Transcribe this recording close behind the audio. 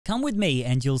Come with me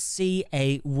and you'll see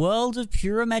a world of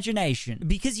pure imagination,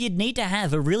 because you'd need to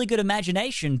have a really good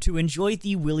imagination to enjoy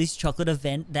the Willy's Chocolate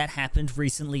event that happened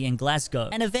recently in Glasgow.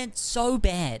 An event so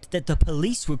bad that the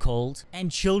police were called and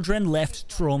children left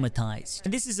traumatized.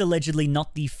 And this is allegedly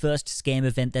not the first scam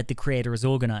event that the creator has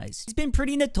organized. He's been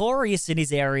pretty notorious in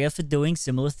his area for doing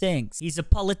similar things. He's a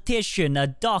politician, a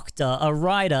doctor, a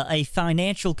writer, a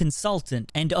financial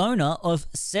consultant, and owner of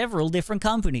several different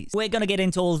companies. We're gonna get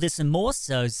into all this and more,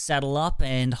 so saddle up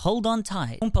and hold on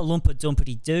tight. Oompa Loompa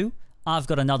Doompity Doo, I've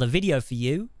got another video for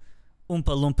you. Oompa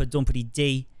Loompa Doompity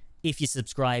Dee, if you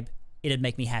subscribe, it'd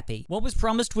make me happy. What was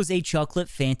promised was a chocolate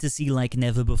fantasy like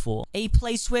never before. A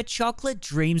place where chocolate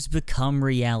dreams become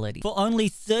reality. For only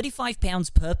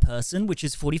 £35 per person, which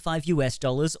is $45 US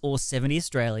or 70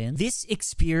 Australian, this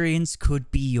experience could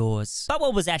be yours. But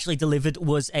what was actually delivered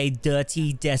was a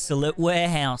dirty, desolate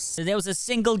warehouse. There was a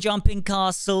single jumping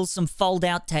castle, some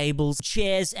fold-out tables,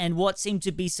 chairs, and what seemed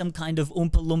to be some kind of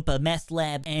Oompa Loompa meth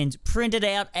lab, and printed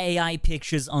out AI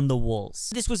pictures on the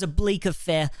walls. This was a bleak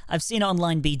affair. I've seen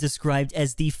online be described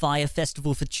as the Fire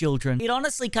Festival for children. It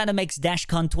honestly kind of makes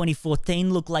DashCon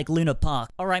 2014 look like Luna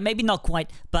Park. Alright, maybe not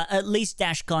quite, but at least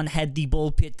DashCon had the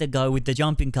ball pit to go with the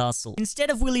jumping castle. Instead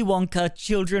of Willy Wonka,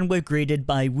 children were greeted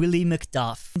by Willy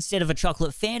McDuff. Instead of a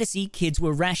chocolate fantasy, kids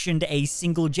were rationed a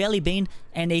single jelly bean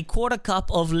and a quarter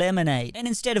cup of lemonade. And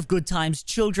instead of good times,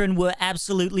 children were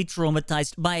absolutely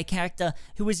traumatized by a character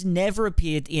who has never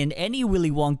appeared in any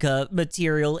Willy Wonka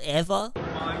material ever.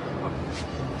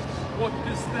 What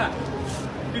is that?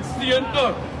 It's the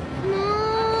unknown.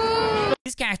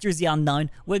 This character is the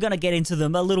unknown. We're gonna get into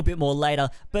them a little bit more later,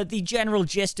 but the general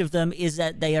gist of them is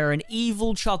that they are an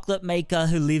evil chocolate maker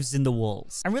who lives in the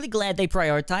walls. I'm really glad they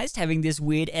prioritized having this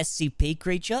weird SCP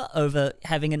creature over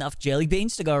having enough jelly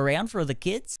beans to go around for the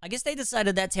kids. I guess they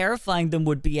decided that terrifying them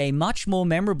would be a much more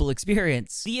memorable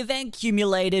experience. The event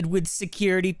culminated with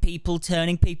security people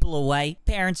turning people away,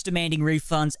 parents demanding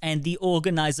refunds, and the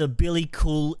organizer Billy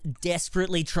Coull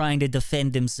desperately trying to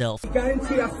defend himself.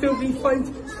 Guarantee a full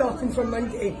refund starting from Monday.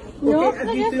 No, okay,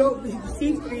 if you do not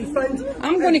receive refund,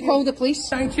 I'm going to call the police.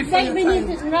 Thank you for your time.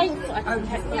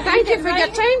 Thank you for your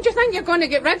time. Do you think you're going to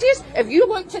get rid of us? If you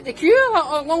looked at the queue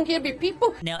along here with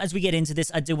people? Now, as we get into this,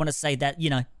 I do want to say that, you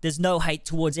know, there's no hate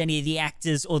towards any of the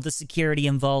actors or the security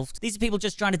involved. These are people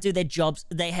just trying to do their jobs.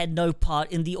 They had no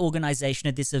part in the organization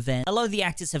of this event. A lot of the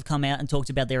actors have come out and talked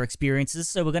about their experiences,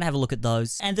 so we're going to have a look at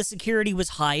those. And the security was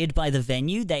hired by the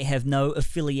venue. They have no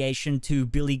affiliation to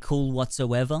Billy Coull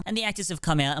whatsoever. And the actors have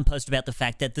come out and posted about the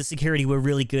fact that the security were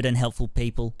really good and helpful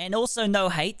people. And also no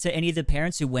hate to any of the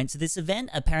parents who went to this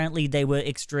event. Apparently they were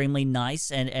extremely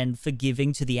nice and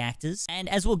forgiving to the actors. And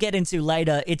as we'll get into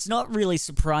later, it's not really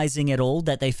surprising at all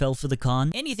that they fell for the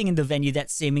con. Anything in the venue that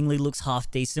seemingly looks half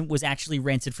decent was actually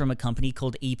rented from a company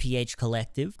called EPH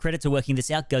Collective. Credit to working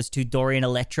this out goes to Dorian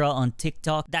Electra on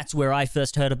TikTok. That's where I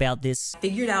first heard about this.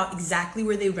 Figured out exactly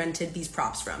where they rented these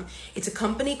props from. It's a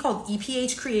company called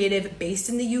EPH Creative based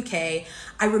in the UK.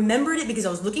 I remembered it because I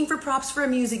was looking for props for a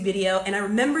music video, and I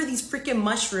remember these freaking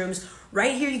mushrooms.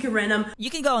 Right here, you can rent them. You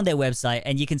can go on their website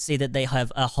and you can see that they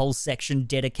have a whole section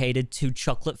dedicated to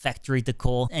chocolate factory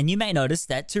decor. And you may notice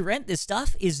that to rent this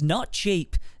stuff is not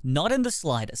cheap. Not in the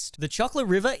slightest. The chocolate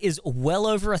river is well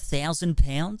over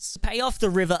 £1,000. To pay off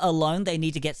the river alone, they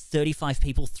need to get 35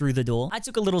 people through the door. I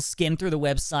took a little skim through the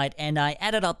website and I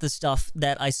added up the stuff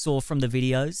that I saw from the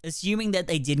videos. Assuming that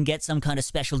they didn't get some kind of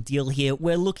special deal here,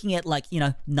 we're looking at like, you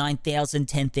know, £9,000,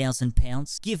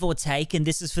 £10,000, give or take, and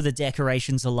this is for the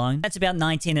decorations alone. That's about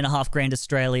 19.5 grand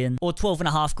Australian, or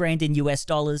 12.5 grand in US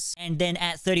dollars. And then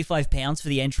at £35 for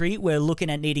the entry, we're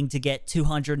looking at needing to get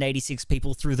 286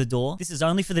 people through the door. This is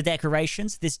only for the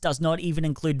decorations. This does not even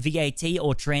include VAT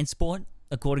or transport,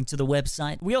 according to the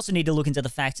website. We also need to look into the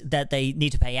fact that they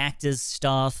need to pay actors,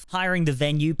 staff, hiring the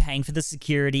venue, paying for the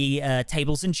security,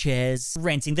 tables and chairs,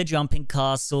 renting the jumping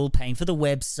castle, paying for the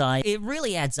website. It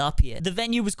really adds up here. The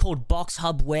venue was called Box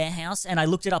Hub Warehouse, and I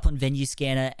looked it up on Venue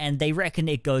Scanner, and they reckon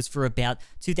it goes for about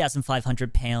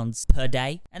 £2,500 per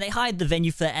day. And they hired the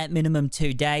venue for at minimum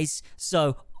 2 days,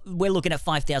 so we're looking at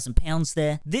 £5,000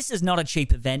 there. This is not a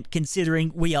cheap event,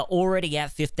 considering we are already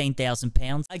at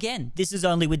 £15,000. Again, this is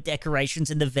only with decorations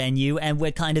in the venue, and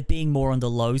we're kind of being more on the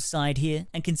low side here.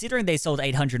 And considering they sold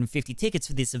 850 tickets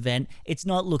for this event, it's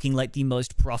not looking like the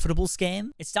most profitable scam.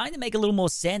 It's starting to make a little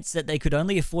more sense that they could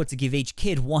only afford to give each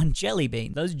kid one jelly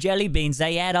bean. Those jelly beans,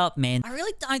 they add up, man. I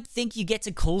really don't think you get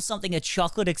to call something a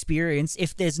chocolate experience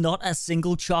if there's not a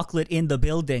single chocolate in the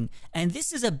building. And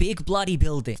this is a big bloody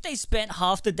building. If they spent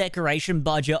half the the decoration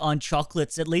budget on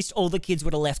chocolates, at least all the kids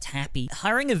would have left happy.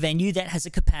 Hiring a venue that has a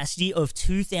capacity of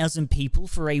 2,000 people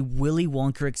for a Willy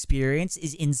Wonka experience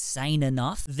is insane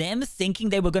enough. Them thinking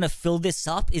they were going to fill this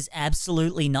up is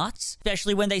absolutely nuts,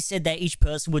 especially when they said that each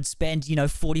person would spend,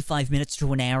 45 minutes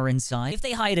to an hour inside. If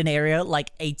they hired an area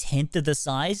like a tenth of the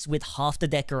size with half the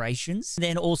decorations,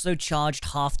 then also charged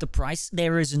half the price,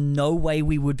 there is no way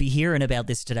we would be hearing about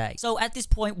this today. So at this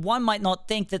point, one might not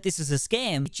think that this is a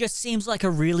scam. It just seems like a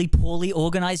really poorly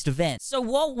organized event. So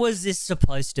what was this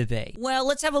supposed to be? Well,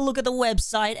 let's have a look at the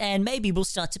website and maybe we'll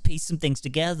start to piece some things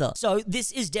together. So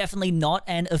this is definitely not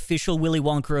an official Willy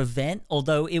Wonka event,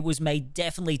 although it was made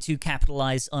definitely to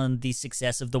capitalize on the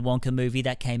success of the Wonka movie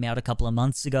that came out a couple of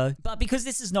months ago. But because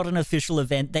this is not an official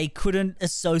event, they couldn't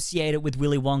associate it with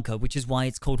Willy Wonka, which is why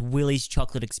it's called Willy's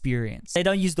Chocolate Experience. They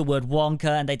don't use the word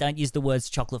Wonka and they don't use the words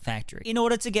chocolate factory in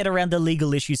order to get around the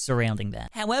legal issues surrounding that.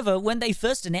 However, when they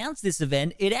first announced this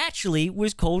event, it actually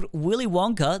was called Willy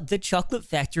Wonka, the Chocolate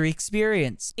Factory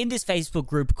Experience. In this Facebook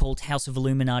group called House of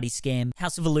Illuminati Scam,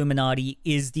 House of Illuminati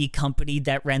is the company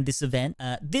that ran this event.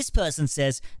 This person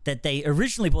says that they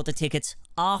originally bought the tickets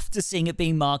after seeing it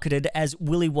being marketed as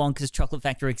Willy Wonka's Chocolate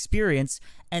Factory Experience,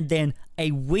 and then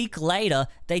a week later,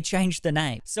 they changed the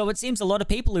name. So it seems a lot of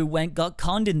people who went got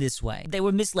conned in this way. They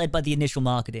were misled by the initial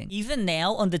marketing. Even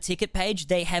now, on the ticket page,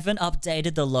 they haven't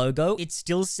updated the logo. It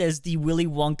still says the Willy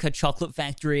Wonka Chocolate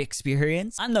Factory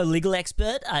Experience. I'm no legal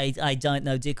expert. I don't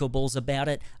know dick or balls about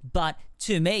it, but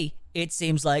to me, it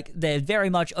seems like they're very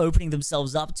much opening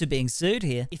themselves up to being sued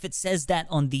here if it says that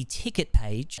on the ticket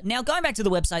page. Now, going back to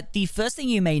the website, the first thing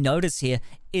you may notice here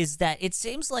is that it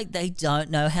seems like they don't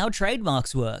know how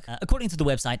trademarks work. According to the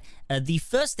website, the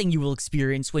first thing you will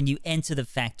experience when you enter the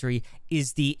factory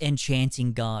is the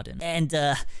Enchanting Garden. And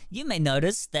you may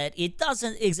notice that it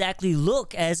doesn't exactly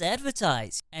look as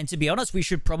advertised. And to be honest, we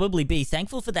should probably be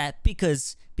thankful for that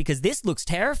because this looks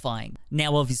terrifying.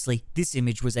 Now, obviously, this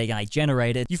image was AI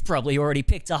generated. You've probably already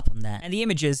picked up on that. And the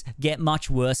images get much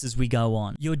worse as we go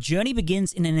on. Your journey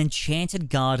begins in an enchanted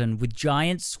garden with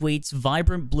giant sweets,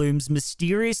 vibrant blooms,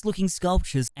 mysterious-looking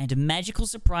sculptures, and magical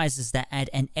surprises that add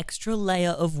an extra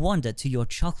layer of wonder to your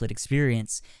chocolate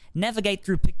experience. Navigate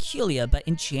through peculiar but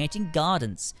enchanting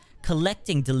gardens,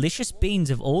 collecting delicious beans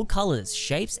of all colors,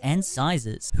 shapes, and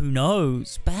sizes. Who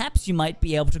knows? Perhaps you might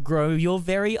be able to grow your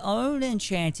very own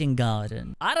enchanting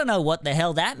garden. I don't know what the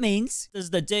hell that means. Does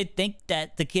the dude think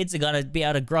that the kids are gonna be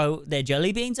able to grow their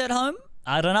jelly beans at home?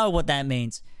 I don't know what that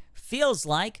means. Feels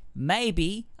like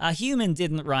maybe a human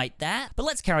didn't write that. But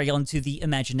let's carry on to the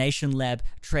Imagination Lab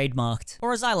trademarked,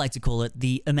 or as I like to call it,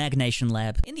 the Imagination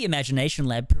Lab. In the Imagination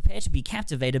Lab, prepare to be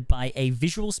captivated by a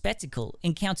visual spectacle,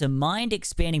 encounter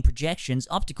mind-expanding projections,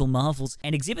 optical marvels,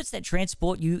 and exhibits that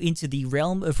transport you into the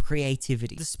realm of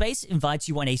creativity. The space invites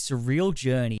you on a surreal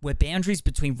journey where boundaries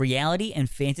between reality and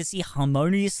fantasy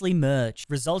harmoniously merge,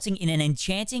 resulting in an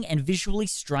enchanting and visually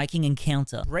striking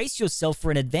encounter. Brace yourself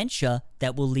for an adventure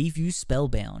that will leave you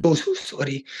spellbound. I'm so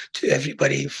sorry to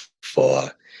everybody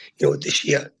for, the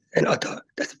sheer and utter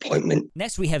disappointment.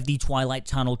 Next, we have the Twilight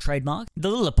Tunnel trademark. The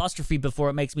little apostrophe before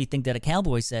it makes me think that a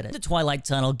cowboy said it. The Twilight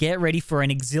Tunnel, get ready for an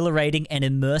exhilarating and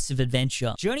immersive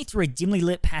adventure. Journey through a dimly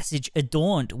lit passage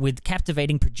adorned with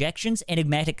captivating projections,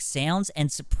 enigmatic sounds,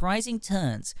 and surprising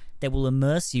turns that will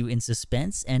immerse you in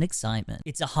suspense and excitement.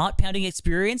 It's a heart-pounding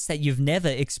experience that you've never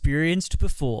experienced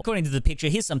before. According to the picture,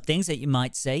 here's some things that you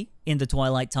might see in the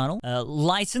Twilight Tunnel.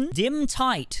 Lighten, dim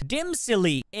tight, dim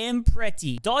silly,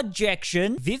 pretty,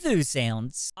 dodjection, vivu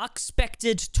sounds,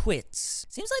 unexpected twits.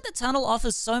 Seems like the tunnel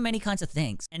offers so many kinds of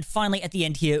things. And finally, at the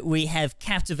end here, we have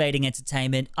captivating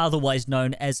entertainment, otherwise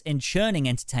known as enchurning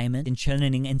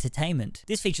entertainment.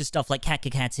 This features stuff like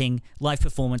cat-catting, live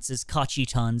performances, kachi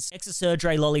tons,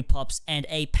 exosurgery lollipops, and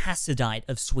a passadite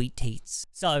of sweet teats.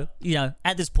 So,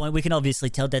 at this point, we can obviously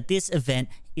tell that this event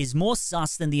is more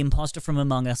sus than the imposter from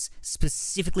Among Us,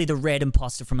 specifically the red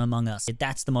imposter from Among Us.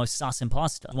 That's the most sus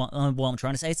imposter. What I'm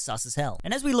trying to say, it's sus as hell.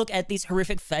 And as we look at these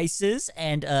horrific faces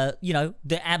and,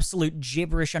 the absolute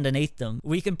gibberish underneath them,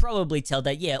 we can probably tell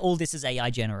that, yeah, all this is AI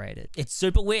generated. It's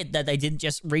super weird that they didn't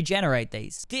just regenerate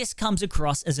these. This comes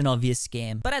across as an obvious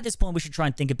scam, but at this point, we should try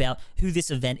and think about who this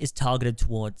event is targeted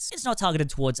towards. It's not targeted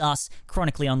towards us,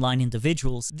 chronically online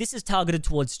individuals. This is targeted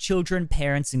towards children,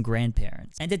 parents, and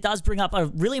grandparents. And it does bring up a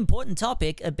really important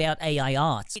topic about AI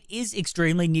art. It is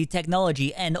extremely new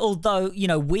technology, and although, you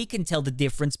know, we can tell the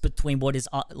difference between what is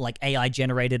like AI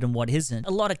generated and what isn't,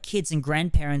 a lot of kids and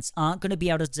grandparents aren't going to be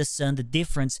able to discern the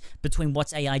difference between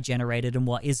what's AI generated and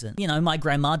what isn't. You know, my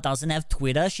grandma doesn't have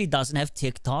Twitter, she doesn't have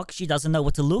TikTok, she doesn't know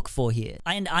what to look for here.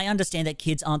 And I understand that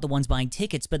kids aren't the ones buying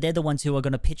tickets, but they're the ones who are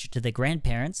going to pitch it to their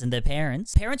grandparents and their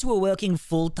parents. Parents who are working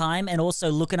full-time and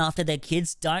also looking after their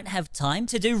kids don't have time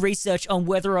to do research on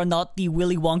whether or not the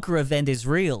Willy Wonka event is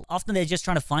real. Often they're just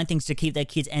trying to find things to keep their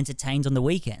kids entertained on the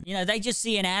weekend. You know, they just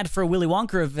see an ad for a Willy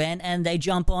Wonka event and they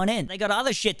jump on in. They got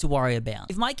other shit to worry about.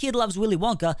 If my kid loves Willy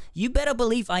Wonka, you better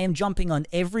believe I am jumping on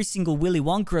every single Willy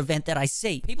Wonka event that I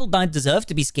see. People don't deserve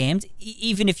to be scammed,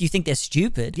 even if you think they're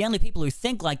stupid. The only people who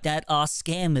think like that are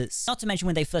scammers. Not to mention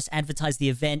when they first advertised the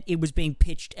event, it was being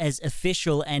pitched as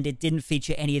official and it didn't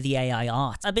feature any of the AI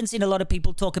art. I've been seeing a lot of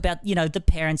people talk about, you know, the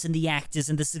parents and the actors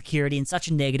and the security in such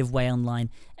a negative way online,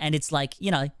 and it's like,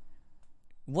 you know,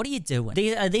 what are you doing?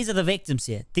 These are the victims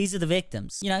here. These are the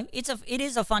victims. You know, it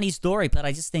is a funny story, but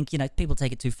I just think, you know, people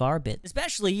take it too far a bit.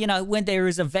 Especially, you know, when there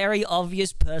is a very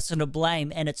obvious person to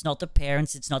blame, and it's not the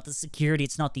parents, it's not the security,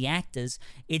 it's not the actors,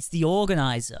 it's the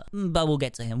organizer. But we'll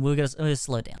get to him. We're gonna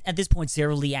slow down. At this point,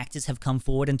 several of the actors have come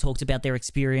forward and talked about their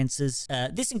experiences.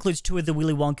 This includes two of the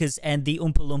Willy Wonkas and the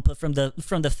Oompa Loompa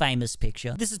from the famous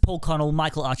picture. This is Paul Coull,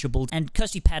 Michael Archibald, and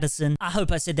Kirsty Patterson. I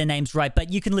hope I said their names right,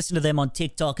 but you can listen to them on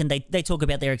TikTok, and they talk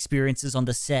about their experiences on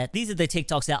the set. These are the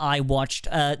TikToks that I watched.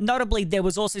 Notably, there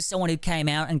was also someone who came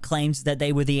out and claims that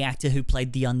they were the actor who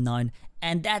played the unknown.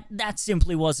 And that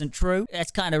simply wasn't true. That's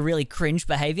kind of really cringe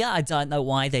behavior. I don't know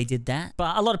why they did that.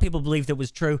 But a lot of people believe that was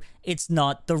true. It's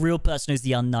not. The real person who's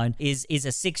the unknown is a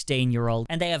 16-year-old.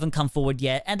 And they haven't come forward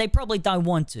yet. And they probably don't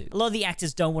want to. A lot of the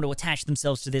actors don't want to attach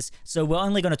themselves to this. So we're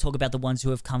only going to talk about the ones who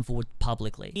have come forward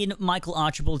publicly. In Michael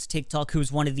Archibald's TikTok, who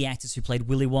was one of the actors who played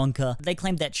Willy Wonka, they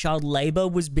claimed that child labor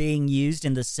was being used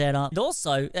in the setup. And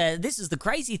also, this is the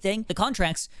crazy thing, the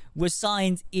contracts were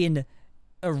signed in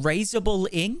erasable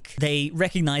ink. They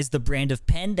recognized the brand of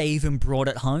pen. They even brought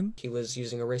it home. He was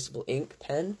using erasable ink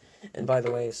pen. And by the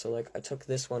way, so like I took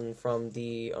this one from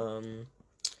the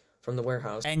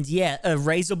warehouse. And yeah,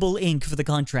 erasable ink for the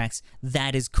contracts.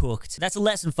 That is cooked. That's a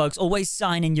lesson, folks. Always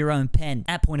sign in your own pen.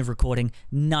 At point of recording,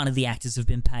 none of the actors have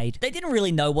been paid. They didn't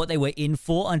really know what they were in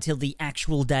for until the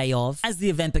actual day of. As the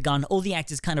event begun, all the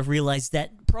actors kind of realized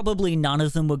that probably none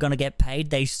of them were going to get paid.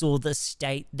 They saw the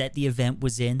state that the event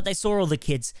was in. They saw all the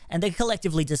kids, and they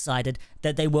collectively decided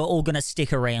that they were all going to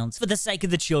stick around for the sake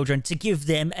of the children, to give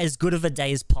them as good of a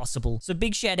day as possible. So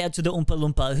big shout out to the Oompa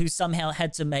Loompa, who somehow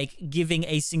had to make giving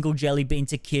a single jelly bean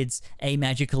to kids a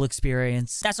magical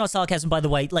experience. That's not sarcasm, by the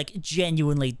way. Like,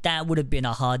 genuinely, that would have been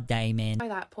a hard day, man. By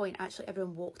that point, actually,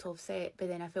 everyone walked off set, but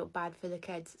then I felt bad for the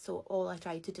kids, so all I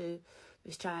tried to do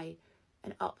was try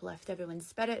and uplift everyone's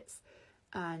spirits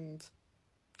and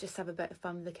just have a bit of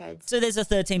fun with the kids. So there's a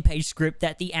 13-page script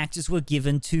that the actors were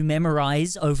given to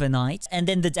memorize overnight, and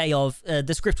then the day of,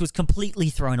 the script was completely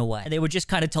thrown away. They were just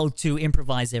kind of told to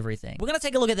improvise everything. We're going to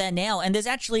take a look at that now, and there's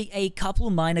actually a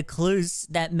couple minor clues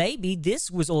that maybe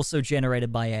this was also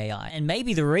generated by AI, and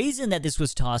maybe the reason that this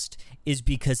was tossed is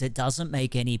because it doesn't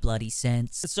make any bloody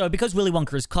sense. So because Willy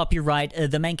Wonka is copyright,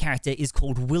 the main character is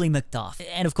called Willy McDuff,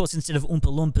 and of course instead of Oompa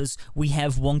Loompas, we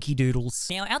have Wonky Doodles.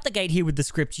 Now out the gate here with the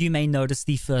script, you may notice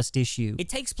the first issue. It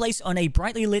takes place on a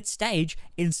brightly lit stage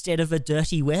instead of a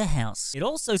dirty warehouse. It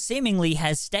also seemingly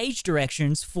has stage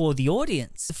directions for the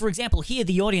audience. For example, here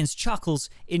the audience chuckles,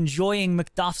 enjoying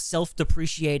McDuff's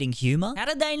self-depreciating humor. How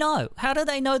did they know? How did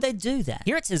they know they'd do that?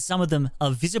 Here it says some of them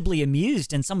are visibly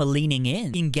amused and some are leaning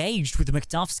in, engaged with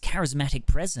McDuff's charismatic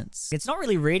presence. It's not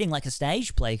really reading like a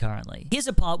stage play currently. Here's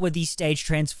a part where the stage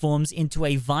transforms into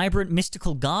a vibrant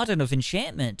mystical garden of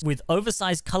enchantment with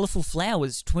oversized colorful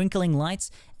flowers, twinkling lights,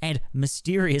 and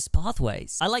mysterious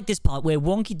pathways. I like this part where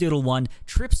Wonky Doodle 1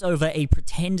 trips over a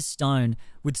pretend stone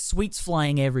with sweets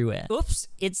flying everywhere. Oops,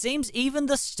 it seems even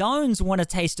the stones want a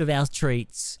taste of our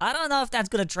treats. I don't know if that's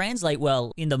gonna translate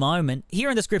well in the moment. Here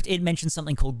in the script, it mentions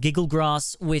something called giggle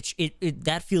grass, which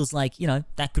that feels like, you know,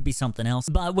 that could be something else.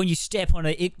 But when you step on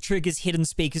it, it triggers hidden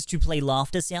speakers to play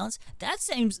laughter sounds. That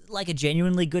seems like a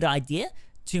genuinely good idea.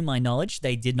 To my knowledge,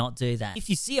 they did not do that. If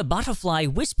you see a butterfly,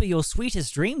 whisper your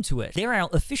sweetest dream to it. They're our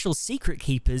official secret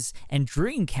keepers and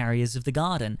dream carriers of the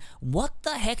garden. What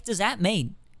the heck does that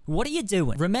mean? What are you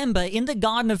doing? Remember, in the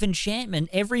Garden of Enchantment,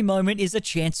 every moment is a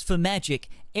chance for magic.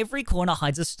 Every corner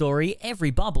hides a story, every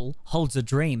bubble holds a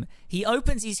dream. He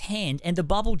opens his hand and the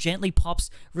bubble gently pops,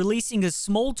 releasing a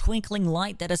small twinkling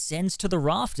light that ascends to the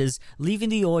rafters, leaving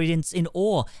the audience in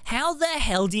awe. How the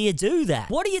hell do you do that?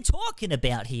 What are you talking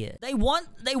about here? They want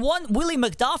Willie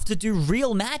McDuff to do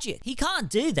real magic. He can't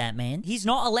do that, man. He's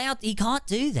not allowed. He can't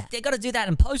do that. They gotta do that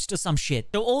in post or some shit.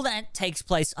 So all that takes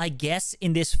place, I guess,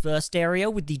 in this first area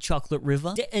with the chocolate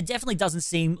river. It definitely doesn't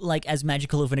seem like as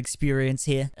magical of an experience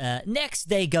here. Next,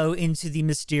 they go into the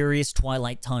mysterious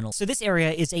Twilight Tunnel. So this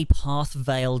area is a path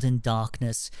veiled in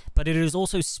darkness, but it is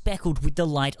also speckled with the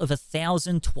light of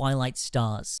 1,000 twilight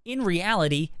stars. In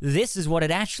reality, this is what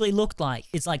it actually looked like.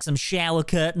 It's like some shower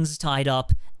curtains tied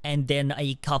up, and then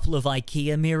a couple of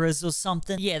IKEA mirrors or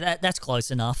something. Yeah, that's close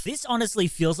enough. This honestly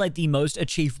feels like the most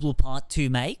achievable part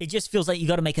to make. It just feels like you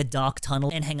gotta make a dark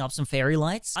tunnel and hang up some fairy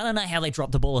lights. I don't know how they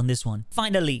dropped the ball on this one.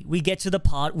 Finally, we get to the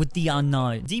part with the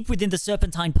unknown. Deep within the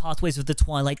serpentine pathways of the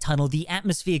Twilight Tunnel, the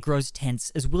atmosphere grows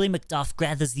tense as Willie McDuff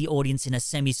gathers the audience in a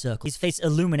semicircle, his face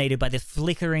illuminated by the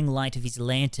flickering light of his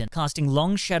lantern, casting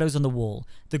long shadows on the wall.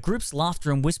 The group's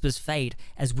laughter and whispers fade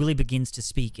as Willie begins to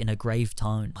speak in a grave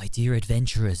tone. My dear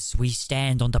adventurers, we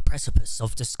stand on the precipice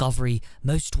of discovery,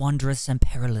 most wondrous and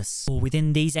perilous. For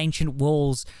within these ancient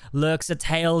walls lurks a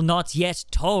tale not yet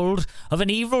told of an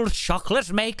evil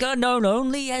chocolate maker known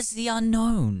only as the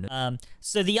Unknown.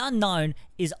 So the Unknown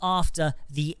is after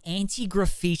the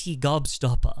anti-graffiti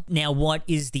gobstopper. Now, what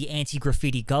is the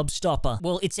anti-graffiti gobstopper?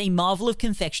 Well, it's a marvel of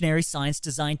confectionery science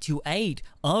designed to aid,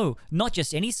 not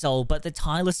just any soul, but the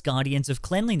tireless guardians of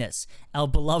cleanliness, our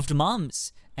beloved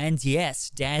mums. And yes,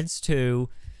 dads too.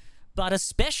 But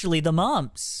especially the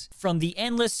mums, from the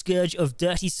endless scourge of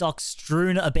dirty socks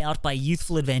strewn about by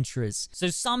youthful adventurers. So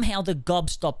somehow the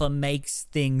gobstopper makes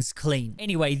things clean.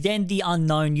 Anyway, then the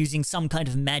Unknown, using some kind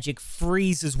of magic,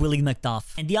 freezes Willie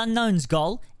McDuff. And the Unknown's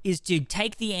goal is to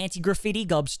take the anti-graffiti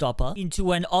gobstopper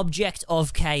into an object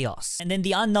of chaos. And then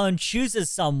the Unknown chooses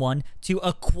someone to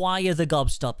acquire the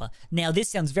gobstopper. Now, this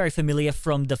sounds very familiar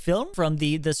from the film, from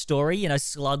the story, you know,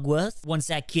 Slugworth. Once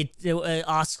that kid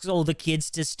asks all the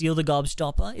kids to steal the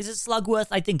gobstopper. Is it Slugworth?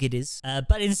 I think it is.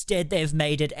 But instead, they've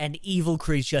made it an evil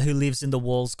creature who lives in the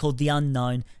walls called the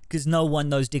Unknown, because no one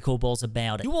knows dick or balls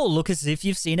about it. You all look as if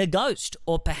you've seen a ghost,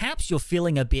 or perhaps you're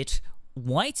feeling a bit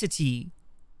whitety.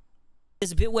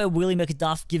 There's a bit where Willie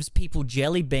McDuff gives people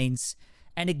jelly beans,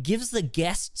 and it gives the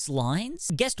guests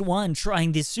lines. Guest 1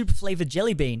 trying this super flavored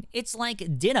jelly bean. It's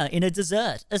like dinner in a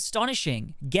dessert.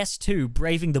 Astonishing. Guest 2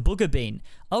 braving the booger bean.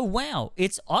 Oh wow,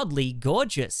 it's oddly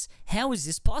gorgeous. How is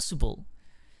this possible?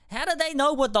 How do they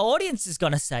know what the audience is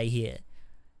gonna say here?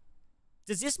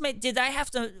 Does this make, did they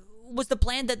have to, was the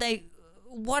plan that they,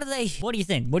 what do you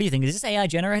think? What do you think? Is this AI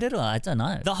generated? Or I don't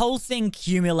know. The whole thing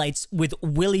accumulates with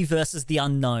Willie versus the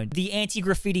Unknown, the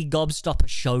anti-graffiti gobstopper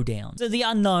showdown. So the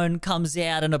Unknown comes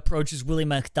out and approaches Willie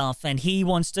McDuff, and he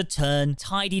wants to turn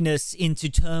tidiness into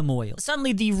turmoil.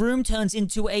 Suddenly, the room turns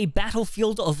into a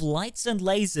battlefield of lights and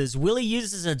lasers. Willie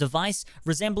uses a device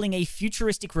resembling a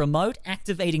futuristic remote,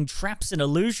 activating traps and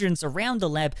illusions around the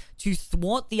lab to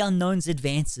thwart the Unknown's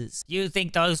advances. You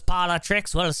think those parlor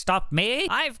tricks will stop me?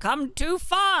 I've come too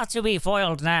far to be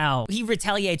foiled now. He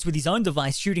retaliates with his own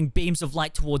device, shooting beams of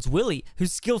light towards Willie, who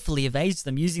skillfully evades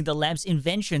them, using the lab's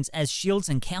inventions as shields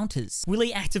and counters.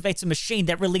 Willie activates a machine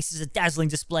that releases a dazzling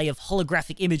display of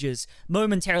holographic images,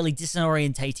 momentarily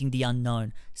disorientating the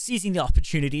Unknown. Seizing the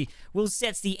opportunity, Will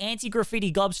sets the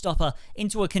anti-graffiti gobstopper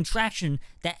into a contraction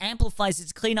that amplifies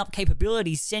its cleanup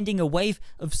capabilities, sending a wave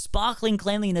of sparkling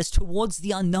cleanliness towards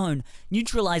the Unknown,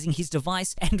 neutralizing his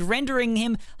device and rendering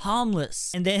him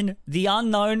harmless. And then the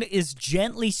Unknown is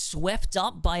gently swept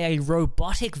up by a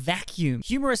robotic vacuum,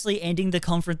 humorously ending the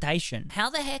confrontation. How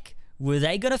the heck were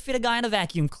they gonna fit a guy in a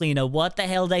vacuum cleaner? What the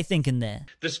hell are they thinking there?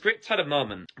 The script had a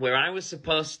moment where I was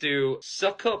supposed to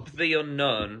suck up the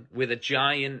Unknown with a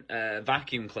giant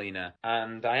vacuum cleaner,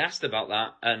 and I asked about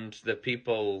that, and the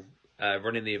people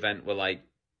running the event were like,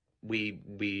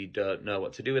 we don't know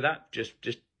what to do with that. Just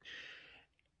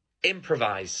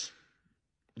improvise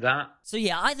that. So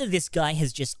yeah, either this guy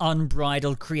has just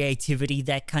unbridled creativity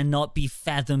that cannot be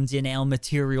fathomed in our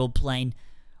material plane,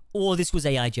 or this was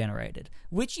AI generated,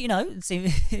 which, you know,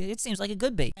 it seems like it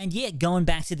could be. And yeah, going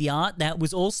back to the art, that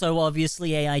was also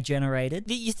obviously AI generated.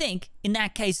 You think, in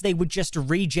that case, they would just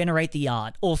regenerate the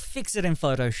art or fix it in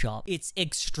Photoshop. It's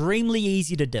extremely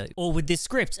easy to do. Or with this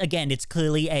script, again, it's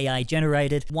clearly AI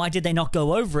generated. Why did they not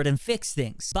go over it and fix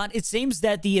things? But it seems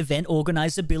that the event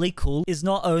organizer, Billy Coull, is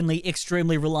not only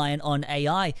extremely reliant on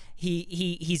AI,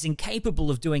 He's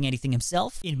incapable of doing anything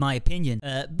himself, in my opinion,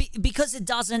 because it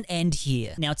doesn't end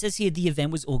here. Now, it says here the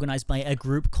event was organized by a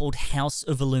group called House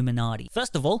of Illuminati.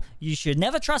 First of all, you should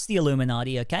never trust the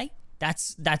Illuminati, okay?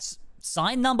 That's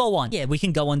sign number one. Yeah, we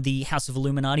can go on the House of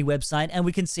Illuminati website and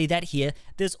we can see that here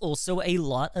there's also a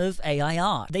lot of AI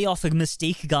art. They offer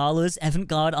mystique galas,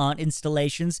 avant-garde art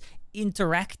installations,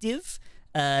 interactive,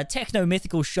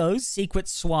 techno-mythical shows, secret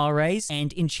soirees,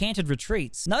 and enchanted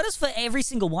retreats. Notice for every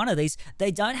single one of these,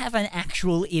 they don't have an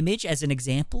actual image as an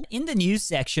example. In the news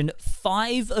section,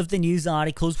 5 of the news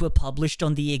articles were published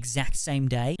on the exact same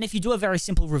day. And if you do a very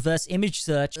simple reverse image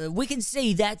search, we can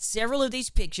see that several of these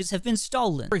pictures have been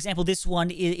stolen. For example, this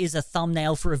one is a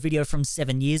thumbnail for a video from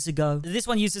 7 years ago. This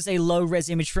one uses a low-res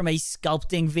image from a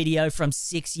sculpting video from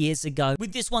 6 years ago.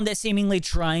 With this one, they're seemingly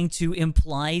trying to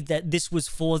imply that this was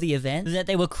for the event, that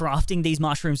they were crafting these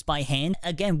mushrooms by hand.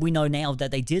 Again, we know now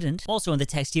that they didn't. Also in the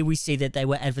text here, we see that they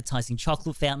were advertising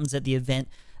chocolate fountains at the event.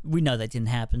 We know that didn't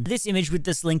happen. This image with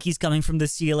the slinkies coming from the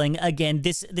ceiling, again,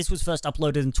 this was first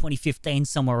uploaded in 2015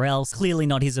 somewhere else. Clearly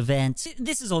not his event.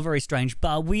 This is all very strange,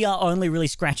 but we are only really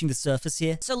scratching the surface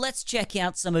here. So let's check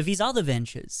out some of his other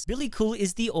ventures. Billy Coull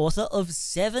is the author of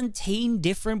 17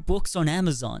 different books on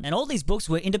Amazon, and all these books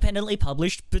were independently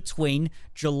published between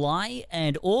July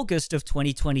and August of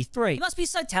 2023. He must be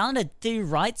so talented to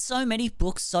write so many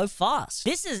books so fast.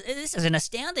 This is an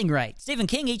astounding rate. Stephen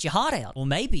King, eat your heart out. Or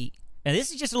maybe, and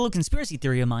this is just a little conspiracy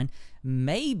theory of mine,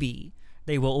 maybe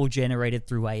they were all generated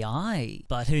through AI.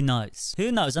 But who knows?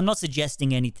 Who knows? I'm not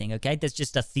suggesting anything, okay? That's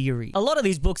just a theory. A lot of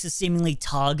these books are seemingly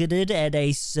targeted at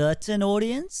a certain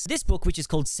audience. This book, which is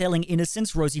called Selling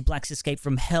Innocence, Rosie Black's Escape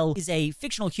from Hell, is a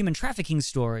fictional human trafficking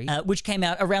story, which came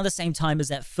out around the same time as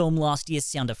that film last year,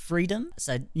 Sound of Freedom.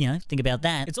 So, you know, think about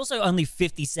that. It's also only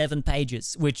 57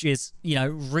 pages, which is, you know,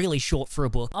 really short for a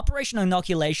book. Operation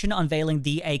Inoculation, Unveiling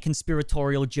the A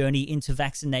Conspiratorial Journey into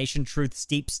Vaccination Truth's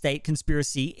Deep State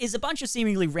Conspiracy, is a bunch of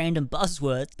seemingly random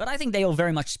buzzwords, but I think they all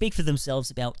very much speak for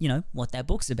themselves about, you know, what that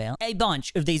book's about. A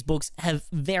bunch of these books have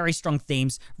very strong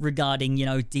themes regarding, you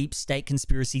know, deep state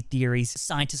conspiracy theories,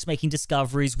 scientists making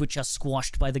discoveries which are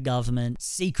squashed by the government,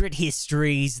 secret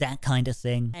histories, that kind of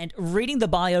thing. And reading the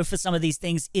bio for some of these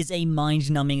things is a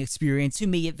mind-numbing experience. To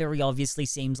me, it very obviously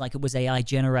seems like it was AI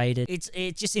generated.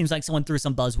 It just seems like someone threw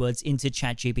some buzzwords into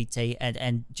ChatGPT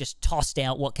and just tossed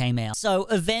out what came out. So,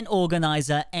 event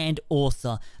organizer and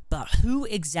author. But who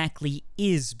exactly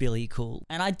is Billy Coull?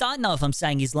 And I don't know if I'm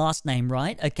saying his last name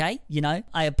right, okay? You know,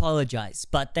 I apologize,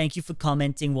 but thank you for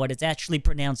commenting what it's actually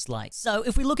pronounced like. So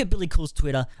if we look at Billy Coull's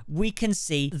Twitter, we can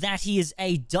see that he is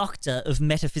a doctor of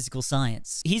metaphysical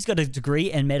science. He's got a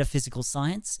degree in metaphysical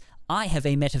science. I have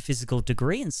a metaphysical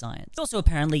degree in science. He also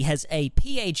apparently has a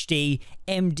PhD,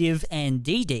 MDiv, and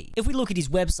DD. If we look at his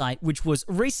website, which was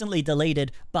recently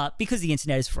deleted, but because the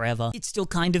internet is forever, it still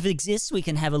kind of exists. We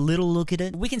can have a little look at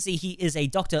it. We can see he is a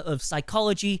doctor of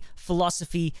psychology,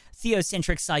 philosophy,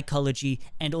 theocentric psychology,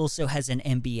 and also has an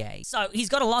MBA. So he's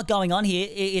got a lot going on here.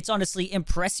 It's honestly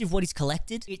impressive what he's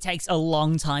collected. It takes a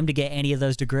long time to get any of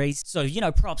those degrees. So, you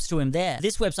know, props to him there.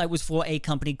 This website was for a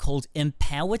company called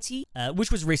Empowerty,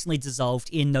 which was recently dissolved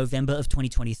in November of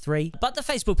 2023. But the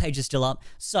Facebook page is still up,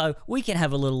 so we can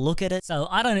have a little look at it. So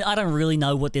I don't really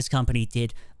know what this company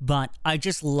did, but I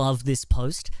just love this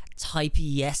post. Type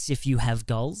yes if you have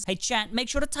goals. Hey chat, make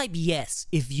sure to type yes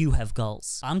if you have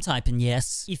goals. I'm typing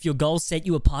yes. If your goals set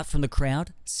you apart from the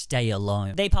crowd, stay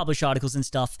alone. They publish articles and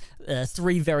stuff.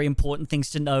 3 very important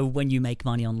things to know when you make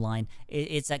money online.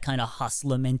 It's that kind of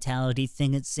hustler mentality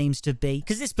thing it seems to be.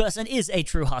 Because this person is a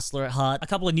true hustler at heart. A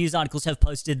couple of news articles have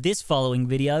posted this following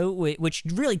video, which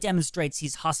really demonstrates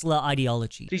his hustler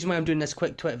ideology. The reason why I'm doing this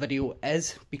quick Twitter video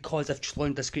is because I've just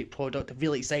launched this great product,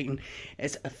 really exciting.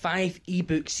 It's a 5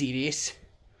 ebook series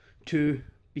to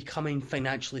becoming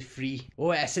financially free.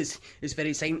 Oh yes, it's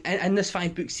very exciting. And this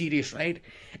 5-book series, right,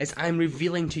 is I'm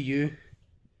revealing to you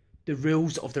the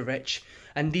rules of the rich.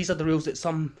 And these are the rules that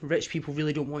some rich people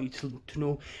really don't want you to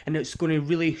know. And it's going to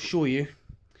really show you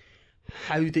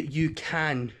how that you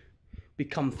can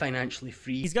become financially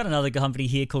free. He's got another company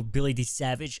here called Billy D.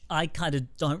 Savage. I kind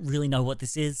of don't really know what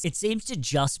this is. It seems to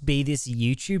just be this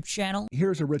YouTube channel.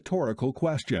 Here's a rhetorical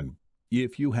question.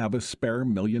 If you have a spare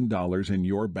 $1 million in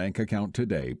your bank account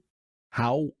today,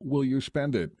 how will you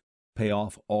spend it? Pay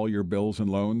off all your bills and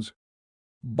loans?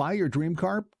 Buy your dream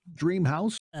car? Dream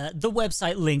house? The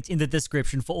website linked in the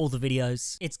description for all the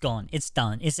videos. It's gone. It's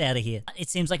done. It's out of here. It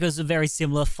seems like it was a very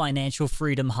similar financial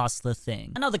freedom hustler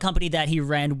thing. Another company that he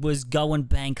ran was Go and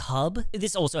Bank Hub.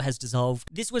 This also has dissolved.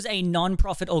 This was a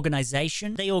non-profit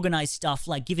organization. They organized stuff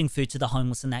like giving food to the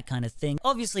homeless and that kind of thing.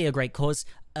 Obviously a great cause,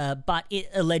 but it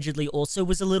allegedly also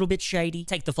was a little bit shady.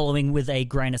 Take the following with a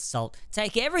grain of salt.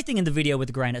 Take everything in the video with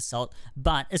a grain of salt,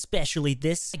 but especially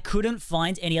this. I couldn't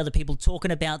find any other people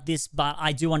talking about this, but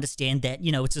I do understand that,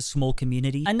 you know, it's a small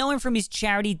community. I know him from his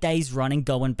charity days running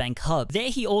Go and Bank Hub. There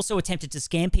he also attempted to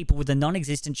scam people with a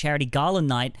non-existent charity gala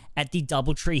night at the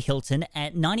Doubletree Hilton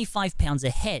at £95 a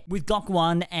head, with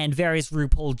Gok1 and various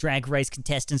RuPaul Drag Race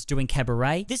contestants doing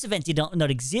cabaret. This event did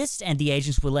not exist, and the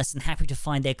agents were less than happy to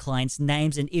find their clients'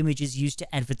 names and images used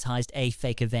to advertise a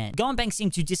fake event. Go and Bank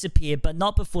seemed to disappear, but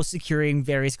not before securing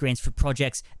various grants for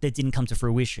projects that didn't come to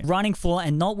fruition. Running for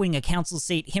and not winning a council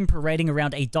seat, him parading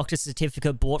around a doctor's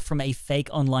certificate bought from a fake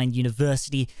online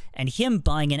university, and him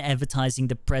buying and advertising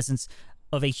the presence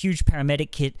of a huge paramedic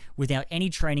kit without any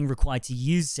training required to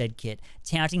use said kit,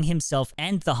 touting himself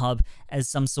and the hub as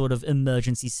some sort of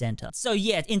emergency center. So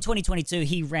yeah, in 2022,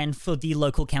 he ran for the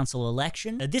local council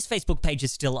election. This Facebook page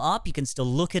is still up, you can still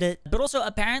look at it. But also,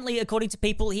 apparently, according to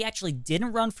people, he actually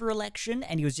didn't run for election,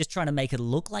 and he was just trying to make it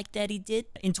look like that he did.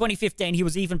 In 2015, he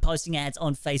was even posting ads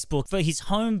on Facebook for his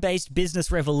home-based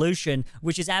business revolution,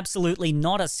 which is absolutely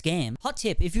not a scam. Hot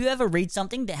tip, if you ever read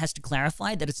something that has to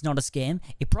clarify that it's not a scam,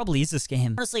 it probably is a scam.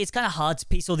 Honestly, it's kind of hard to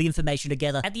piece all the information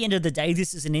together. At the end of the day,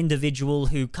 this is an individual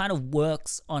who kind of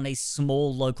works on a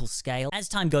small local scale. As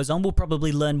time goes on, we'll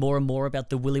probably learn more and more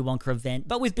about the Willy Wonka event.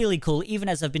 But with Billy Coull, even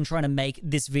as I've been trying to make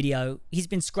this video, he's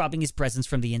been scrubbing his presence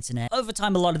from the internet. Over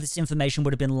time, a lot of this information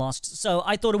would have been lost, so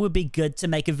I thought it would be good to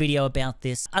make a video about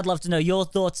this. I'd love to know your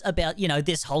thoughts about, you know,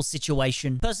 this whole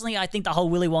situation. Personally, I think the whole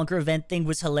Willy Wonka event thing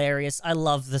was hilarious. I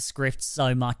love the script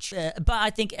so much. But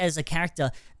I think as a character,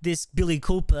 this Billy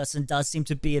Coull person does seem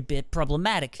to be a bit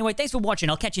problematic. Anyway, thanks for watching.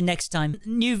 I'll catch you next time.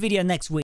 New video next week.